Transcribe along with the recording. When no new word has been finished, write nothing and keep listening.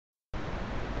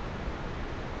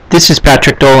This is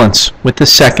Patrick Dolans with the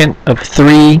second of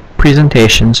 3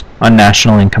 presentations on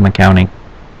national income accounting.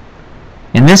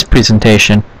 In this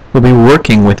presentation, we'll be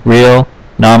working with real,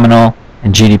 nominal,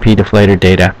 and GDP deflator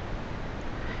data.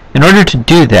 In order to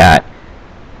do that,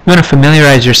 you want to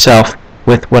familiarize yourself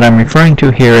with what I'm referring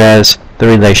to here as the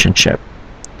relationship.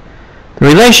 The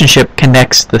relationship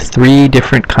connects the 3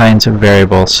 different kinds of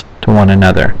variables to one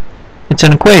another. It's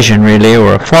an equation, really,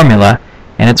 or a formula,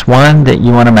 and it's one that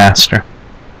you want to master.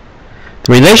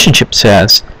 The relationship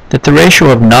says that the ratio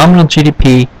of nominal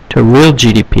GDP to real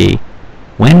GDP,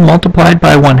 when multiplied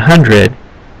by 100,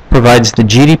 provides the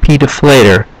GDP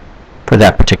deflator for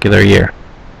that particular year.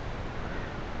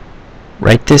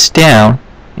 Write this down,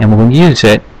 and we'll use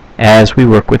it as we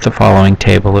work with the following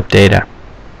table of data.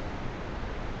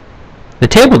 The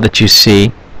table that you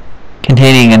see,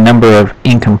 containing a number of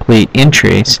incomplete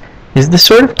entries, is the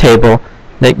sort of table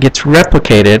that gets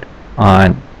replicated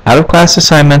on out-of-class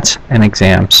assignments and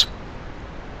exams.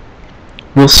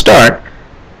 We'll start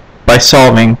by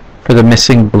solving for the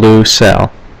missing blue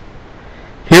cell.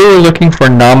 Here we're looking for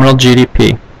nominal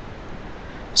GDP.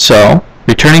 So,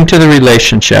 returning to the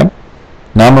relationship,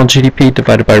 nominal GDP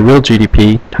divided by real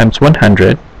GDP times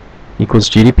 100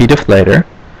 equals GDP deflator.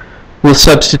 We'll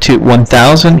substitute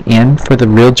 1,000 in for the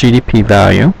real GDP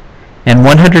value and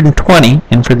 120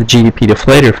 in for the GDP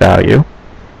deflator value,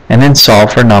 and then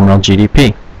solve for nominal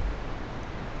GDP.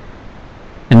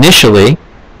 Initially,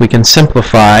 we can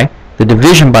simplify the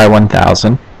division by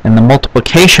 1,000 and the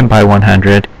multiplication by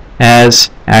 100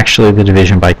 as actually the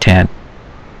division by 10.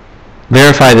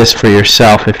 Verify this for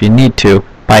yourself if you need to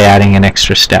by adding an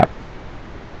extra step.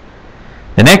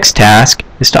 The next task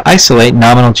is to isolate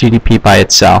nominal GDP by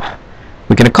itself.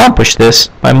 We can accomplish this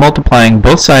by multiplying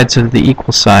both sides of the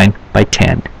equal sign by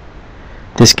 10.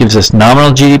 This gives us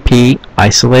nominal GDP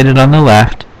isolated on the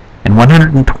left and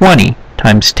 120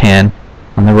 times 10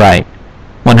 on the right.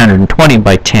 120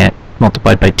 by 10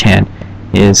 multiplied by 10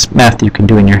 is math you can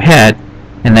do in your head,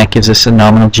 and that gives us a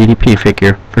nominal GDP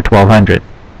figure for 1,200.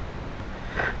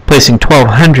 Placing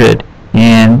 1,200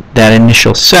 in that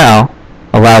initial cell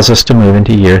allows us to move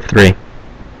into year 3.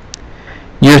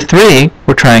 Year 3,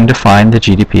 we're trying to find the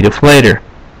GDP deflator.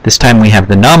 This time we have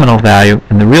the nominal value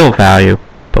and the real value,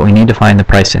 but we need to find the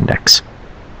price index.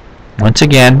 Once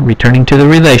again, returning to the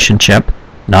relationship,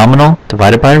 nominal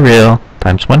divided by real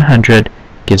times 100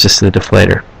 gives us the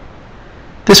deflator.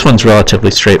 This one's relatively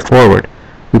straightforward.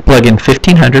 We plug in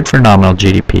 1,500 for nominal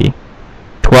GDP,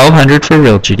 1,200 for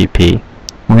real GDP.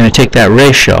 We're going to take that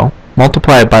ratio,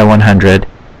 multiply it by 100,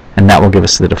 and that will give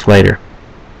us the deflator.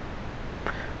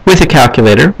 With a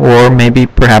calculator, or maybe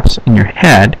perhaps in your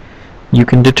head, you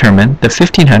can determine that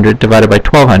 1,500 divided by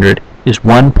 1,200 is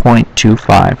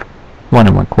 1.25, 1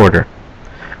 1/4.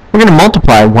 We're going to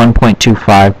multiply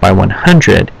 1.25 by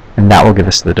 100, and that will give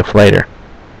us the deflator.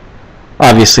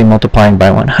 Obviously, multiplying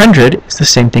by 100 is the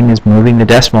same thing as moving the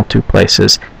decimal 2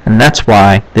 places, and that's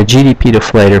why the GDP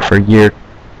deflator for year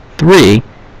 3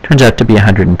 turns out to be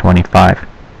 125.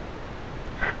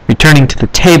 Returning to the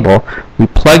table, we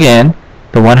plug in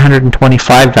the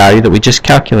 125 value that we just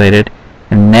calculated,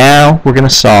 and now we're going to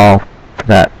solve for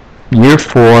that year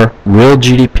 4 real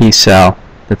GDP cell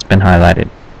that's been highlighted.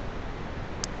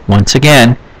 Once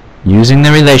again, using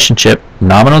the relationship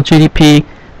nominal GDP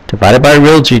divided by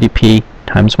real GDP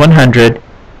times 100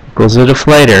 equals the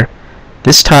deflator.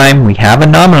 This time we have a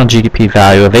nominal GDP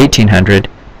value of 1,800,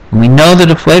 and we know the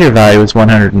deflator value is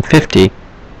 150,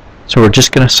 so we're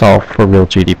just going to solve for real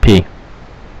GDP.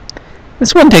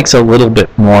 This one takes a little bit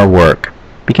more work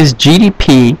because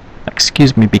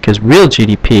because real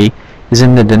GDP is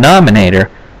in the denominator.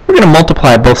 We're going to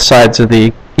multiply both sides of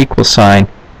the equal sign,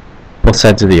 both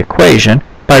sides of the equation,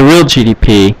 by real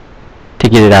GDP to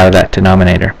get it out of that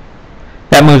denominator.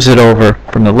 That moves it over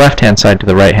from the left-hand side to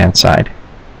the right-hand side.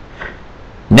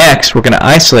 Next, we're going to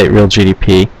isolate real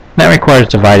GDP, and that requires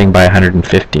dividing by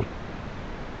 150.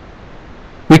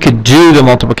 We could do the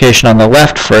multiplication on the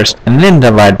left first and then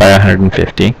divide by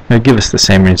 150. It would give us the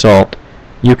same result.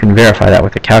 You can verify that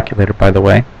with a calculator, by the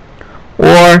way.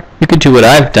 Or you could do what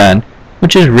I've done,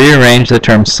 which is rearrange the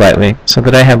terms slightly so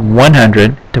that I have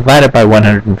 100 divided by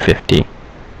 150.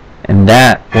 And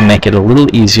that will make it a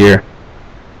little easier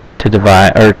to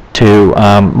divide or to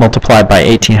multiply by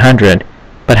 1,800.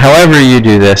 But however you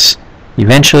do this,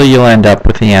 eventually you'll end up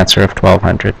with the answer of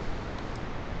 1,200.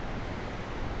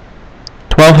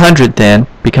 1,200 then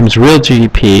becomes real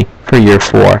GDP for year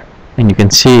 4, and you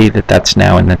can see that that's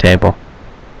now in the table.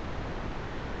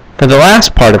 For the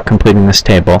last part of completing this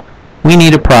table, we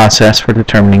need a process for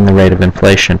determining the rate of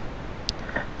inflation.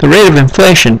 The rate of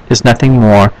inflation is nothing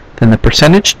more than the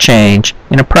percentage change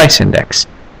in a price index.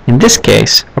 in this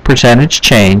case, a percentage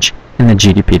change in the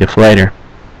GDP deflator.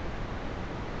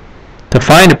 To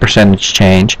find a percentage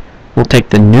change, we'll take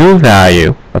the new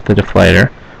value of the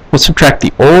deflator, we'll subtract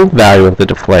the old value of the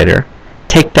deflator,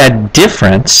 take that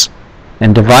difference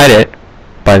and divide it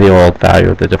by the old value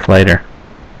of the deflator.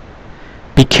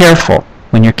 Be careful.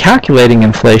 When you're calculating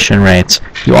inflation rates,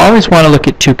 you always want to look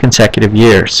at 2 consecutive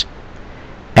years.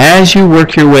 As you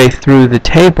work your way through the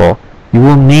table, you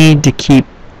will need to keep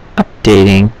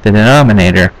updating the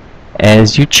denominator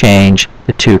as you change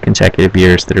the 2 consecutive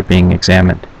years that are being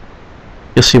examined.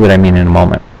 You'll see what I mean in a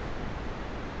moment.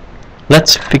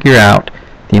 Let's figure out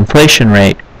the inflation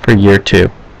rate for year 2.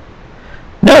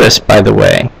 Notice, by the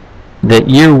way, that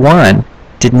year 1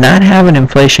 did not have an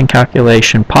inflation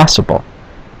calculation possible.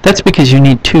 That's because you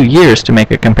need 2 years to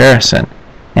make a comparison,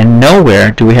 and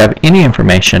nowhere do we have any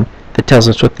information that tells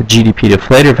us what the GDP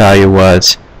deflator value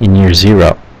was in year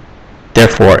 0.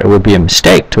 Therefore, it would be a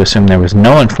mistake to assume there was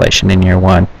no inflation in year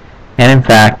 1, and in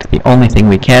fact, the only thing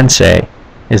we can say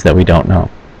is that we don't know.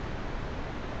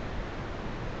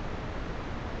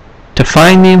 To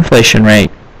find the inflation rate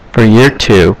for year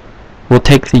 2, we'll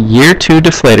take the year 2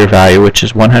 deflator value, which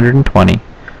is 120.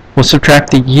 We'll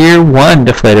subtract the year 1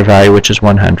 deflator value, which is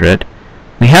 100.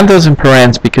 We have those in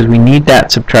parens because we need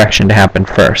that subtraction to happen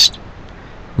first.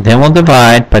 Then we'll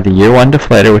divide by the year 1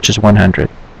 deflator, which is 100.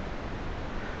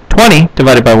 20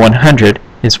 divided by 100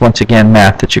 is once again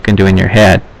math that you can do in your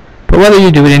head. But whether you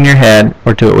do it in your head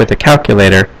or do it with a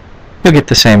calculator, you'll get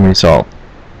the same result,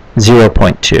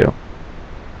 0.2. You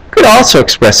could also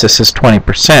express this as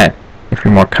 20% if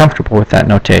you're more comfortable with that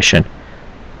notation.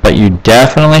 But you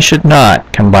definitely should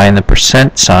not combine the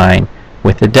percent sign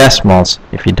with the decimals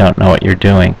if you don't know what you're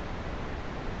doing.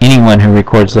 Anyone who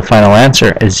records the final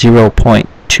answer as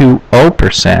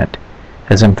 0.20%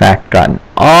 has in fact gotten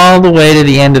all the way to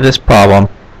the end of this problem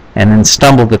and then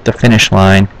stumbled at the finish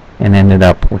line and ended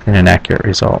up with an inaccurate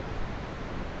result.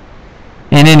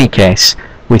 In any case,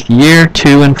 with year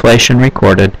 2 inflation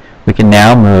recorded, we can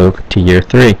now move to year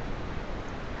 3.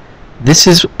 This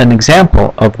is an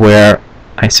example of where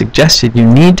I suggested you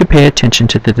need to pay attention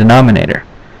to the denominator.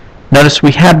 Notice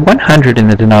we had 100 in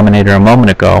the denominator a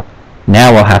moment ago.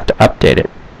 Now we'll have to update it,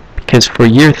 because for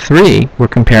year 3 we're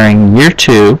comparing year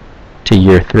 2 to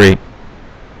year 3.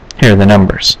 Here are the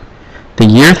numbers. The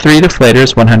year 3 deflator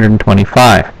is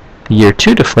 125. The year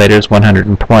 2 deflator is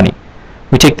 120.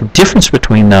 We take the difference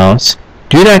between those,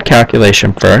 do that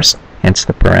calculation first, hence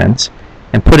the parens,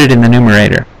 and put it in the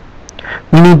numerator.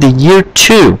 We need the year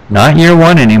 2, not year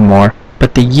 1 anymore,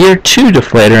 but the year 2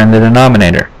 deflator in the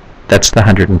denominator. That's the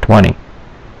 120.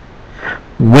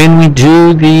 When we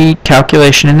do the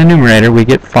calculation in the numerator, we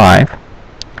get 5.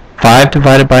 5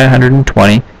 divided by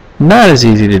 120, not as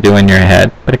easy to do in your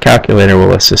head, but a calculator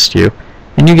will assist you.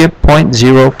 And you get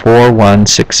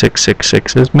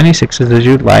 0.0416666, as many sixes as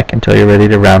you'd like until you're ready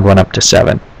to round one up to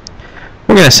 7.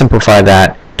 We're going to simplify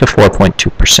that to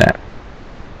 4.2%.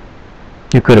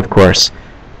 You could, of course,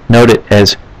 note it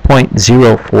as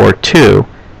 0.042,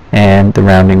 and the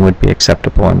rounding would be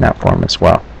acceptable in that form as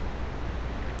well.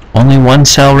 Only one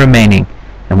cell remaining,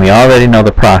 and we already know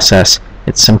the process.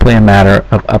 It's simply a matter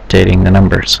of updating the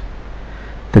numbers.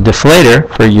 The deflator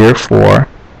for year 4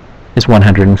 is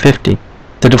 150.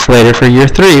 The deflator for year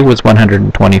 3 was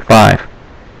 125.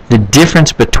 The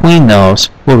difference between those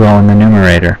will go in the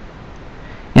numerator.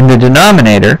 In the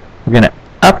denominator, we're going to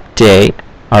update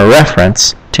our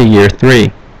reference to year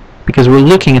 3, because we're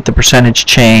looking at the percentage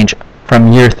change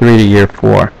from year 3 to year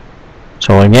 4.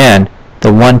 So again,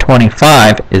 the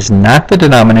 125 is not the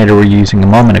denominator we're using a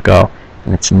moment ago,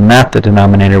 and it's not the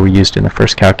denominator we used in the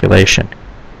first calculation.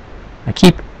 I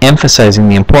keep emphasizing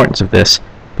the importance of this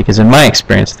because in my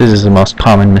experience this is the most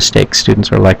common mistake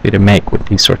students are likely to make with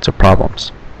these sorts of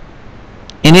problems.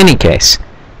 In any case,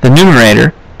 the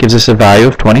numerator gives us a value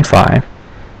of 25,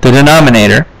 the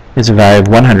denominator is a value of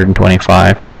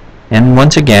 125, and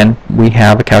once again we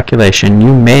have a calculation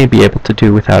you may be able to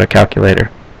do without a calculator.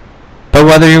 But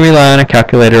whether you rely on a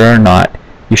calculator or not,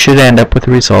 you should end up with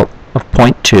a result of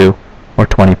 0.2 or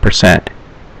 20%.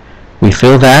 We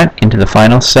fill that into the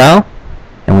final cell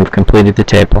and we've completed the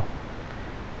table.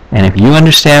 And if you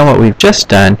understand what we've just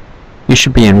done, you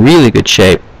should be in really good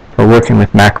shape for working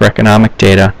with macroeconomic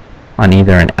data on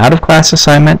either an out-of-class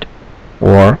assignment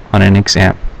or on an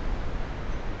exam.